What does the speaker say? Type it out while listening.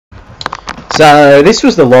So this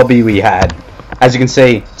was the lobby we had. As you can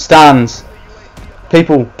see, stuns,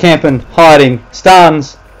 people camping, hiding,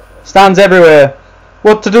 stuns everywhere.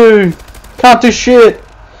 What to do? Can't do shit.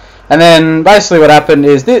 And then basically what happened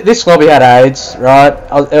is this lobby had AIDS, right?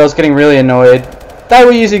 I was getting really annoyed. They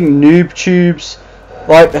were using NoobTubers.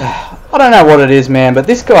 Like, I don't know what it is, man, but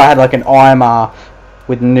this guy had like an IMR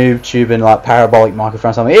with NoobTube and like parabolic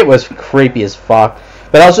microphone or something. It was creepy as fuck.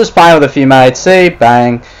 But I was just playing with a few mates, see,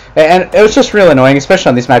 bang. And it was just real annoying, especially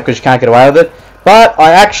on this map because you can't get away with it. But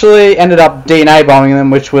I actually ended up DNA bombing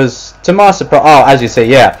them, which was, to my surprise, oh, as you see,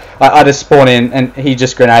 yeah. I just spawn in and he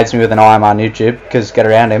just grenades me with an IMR NoobTube because get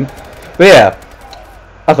around him. But yeah,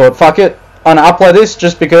 I thought, fuck it. I'm going to upload this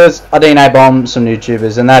just because I DNA bombed some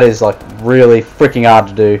NoobTubers, and that is like really freaking hard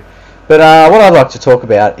to do. But what I'd like to talk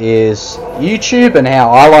about is YouTube and how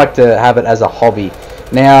I like to have it as a hobby.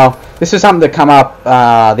 Now, this is something that come up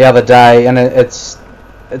the other day, and it's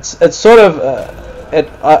sort of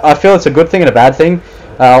I feel it's a good thing and a bad thing.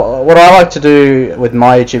 What I like to do with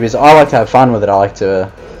my YouTube is I like to have fun with it. I like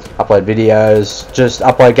to upload videos, just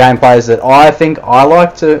upload gameplays that I think I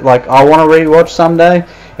like to, like I want to rewatch someday,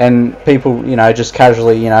 and people, you know, just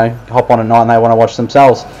casually, you know, hop on at night and they want to watch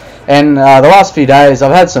themselves. And the last few days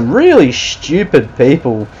I've had some really stupid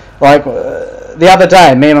people, like the other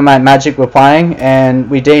day me and my mate Magic were playing and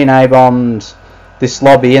we DNA bombed this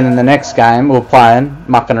lobby, and then the next game we were playing,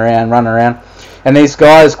 mucking around, running around, and these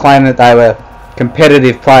guys claimed that they were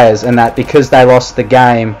competitive players and that because they lost the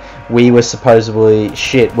game we were supposedly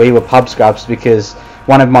shit, we were pub scrubs because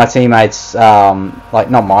one of my teammates, like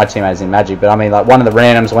not my teammates in Magic, but I mean like one of the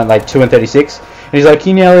randoms went like 2 and 36, and he's like,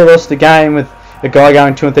 you nearly lost the game with a guy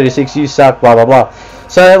going 2 and 36, you suck, blah blah blah.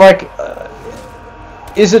 So like,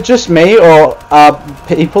 is it just me, or are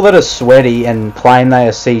people that are sweaty and claim they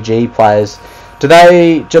are CG players, do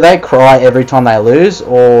they cry every time they lose,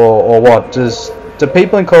 or what? Do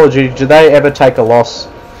people in Call of Duty, do they ever take a loss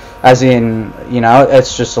as in, you know,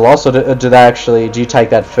 it's just a loss, or do they actually, do you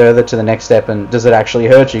take that further to the next step, and does it actually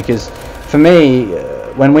hurt you? Because for me,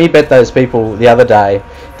 when we bet those people the other day,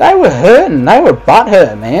 they were hurting, they were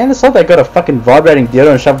butthurt, man. It's like they got a fucking vibrating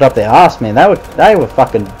dildo and shoved up their ass, man. They were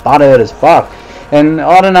fucking butthurt as fuck. And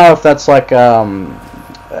I don't know if that's like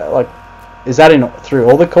is that in through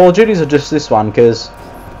all the Call of Duties or just this one? Because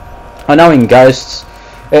I know in Ghosts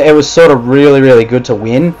it was sort of really good to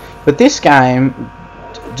win, but this game,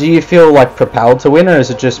 do you feel like propelled to win, or is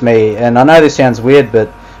it just me? And I know this sounds weird, but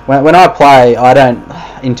when I play, I don't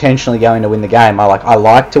intentionally go in to win the game. I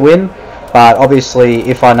like to win, but obviously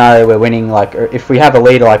if I know we're winning, like if we have a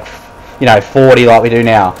lead like, you know, 40 like we do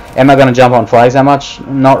now, am I going to jump on flags that much?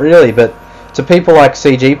 Not really. But to people like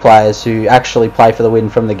CG players who actually play for the win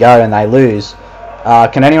from the go and they lose,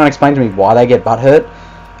 can anyone explain to me why they get butthurt?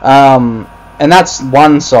 And that's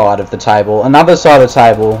one side of the table. Another side of the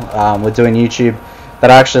table, we're doing YouTube,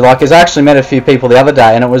 that I actually like, is I actually met a few people the other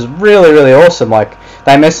day, and it was really awesome. Like,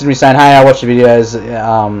 they messaged me saying, hey, I watch your videos,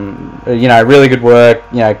 you know, really good work,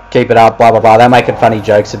 you know, keep it up, blah blah blah. They're making funny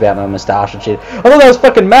jokes about my moustache and shit. I thought that was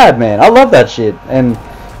fucking mad, man. I love that shit. And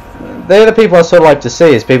they're the people I sort of like to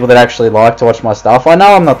see, is people that actually like to watch my stuff. I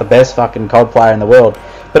know I'm not the best fucking COD player in the world,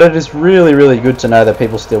 but it is really good to know that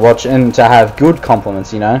people still watch and to have good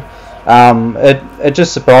compliments, you know. It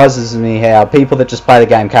just surprises me how people that just play the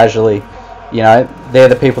game casually, you know, they're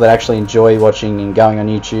the people that actually enjoy watching and going on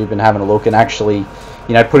YouTube and having a look and actually,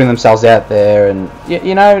 you know, putting themselves out there, and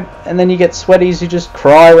you know, and then you get sweaties who just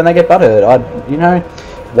cry when they get butthurt. You know,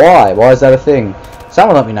 why is that a thing?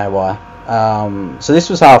 Someone let me know why. So this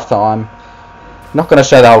was half time. Not going to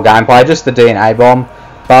show the whole gameplay, just the DNA bomb.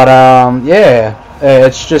 But yeah,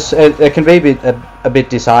 it's just it can be a bit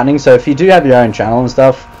disheartening. So if you do have your own channel and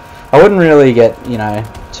stuff, I wouldn't really get, you know,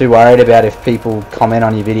 too worried about if people comment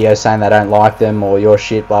on your videos saying they don't like them or your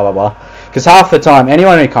shit, blah blah blah. Because half the time,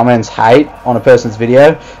 anyone who comments hate on a person's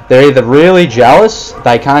video, they're either really jealous,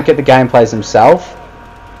 they can't get the gameplays themselves,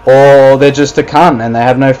 or they're just a cunt and they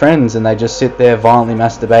have no friends and they just sit there violently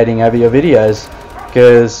masturbating over your videos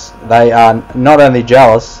because they are not only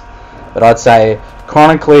jealous, but I'd say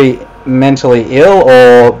chronically mentally ill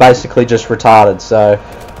or basically just retarded. So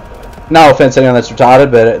no offense to anyone that's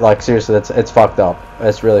retarded, but like seriously, it's fucked up.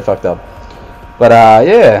 It's really fucked up. But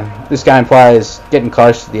yeah, this gameplay is getting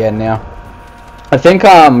close to the end now. I think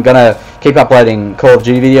I'm gonna keep uploading Call of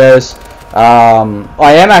Duty videos.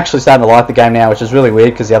 I am actually starting to like the game now, which is really weird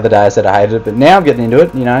because the other day I said I hated it, but now I'm getting into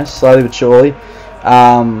it, you know, slowly but surely.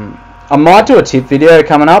 I might do a tip video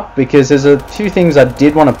coming up because there's a few things I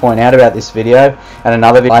did want to point out about this video and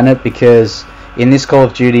another video on it, because in this Call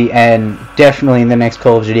of Duty and definitely in the next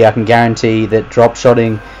Call of Duty, I can guarantee that drop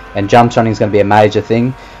shotting and jump shotting is going to be a major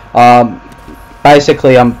thing.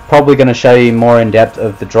 basically, I'm probably going to show you more in depth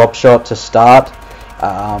of the drop shot to start.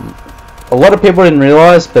 A lot of people didn't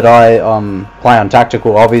realise, but I play on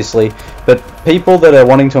tactical, obviously. But people that are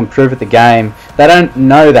wanting to improve at the game, they don't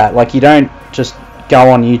know that. Like, you don't just go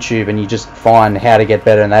on YouTube and you just find how to get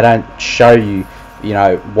better, and they don't show you, you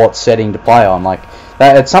know, what setting to play on. Like,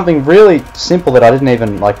 it's something really simple that I didn't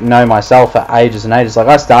even like know myself for ages and ages. Like,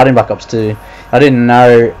 I started in Black Ops 2. I didn't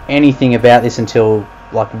know anything about this until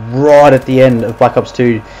like right at the end of Black Ops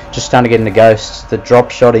 2, just starting to get into Ghosts. The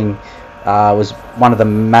drop shotting was one of the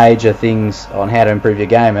major things on how to improve your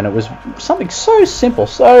game, and it was something so simple,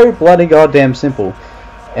 so bloody goddamn simple.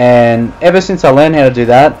 And ever since I learned how to do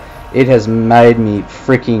that, it has made me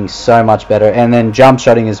freaking so much better. And then jump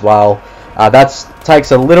shotting as well. That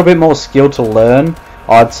takes a little bit more skill to learn,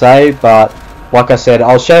 I'd say, but like I said,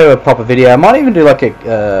 I'll show you a proper video. I might even do like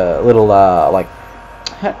a little like,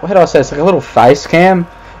 how do I say, it's like a little face cam.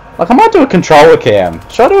 Like, I might do a controller cam.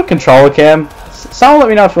 Should I do a controller cam? Someone let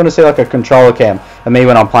me know if you want to see like a controller cam of me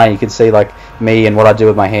when I'm playing. You can see like me and what I do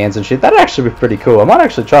with my hands and shit. That'd actually be pretty cool. I might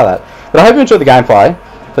actually try that. But I hope you enjoyed the gameplay.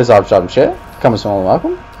 Please like, subscribe, and share. Comment, small, and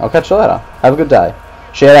welcome. I'll catch you later. Have a good day.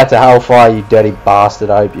 Shout out to Hellfire, you dirty bastard.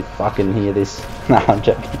 I hope you fucking hear this. No, I'm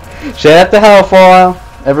joking. Shout out to Hellfire.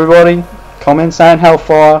 Everybody, comment saying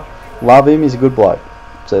Hellfire. Love him. He's a good bloke.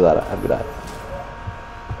 See you later. Have a good day.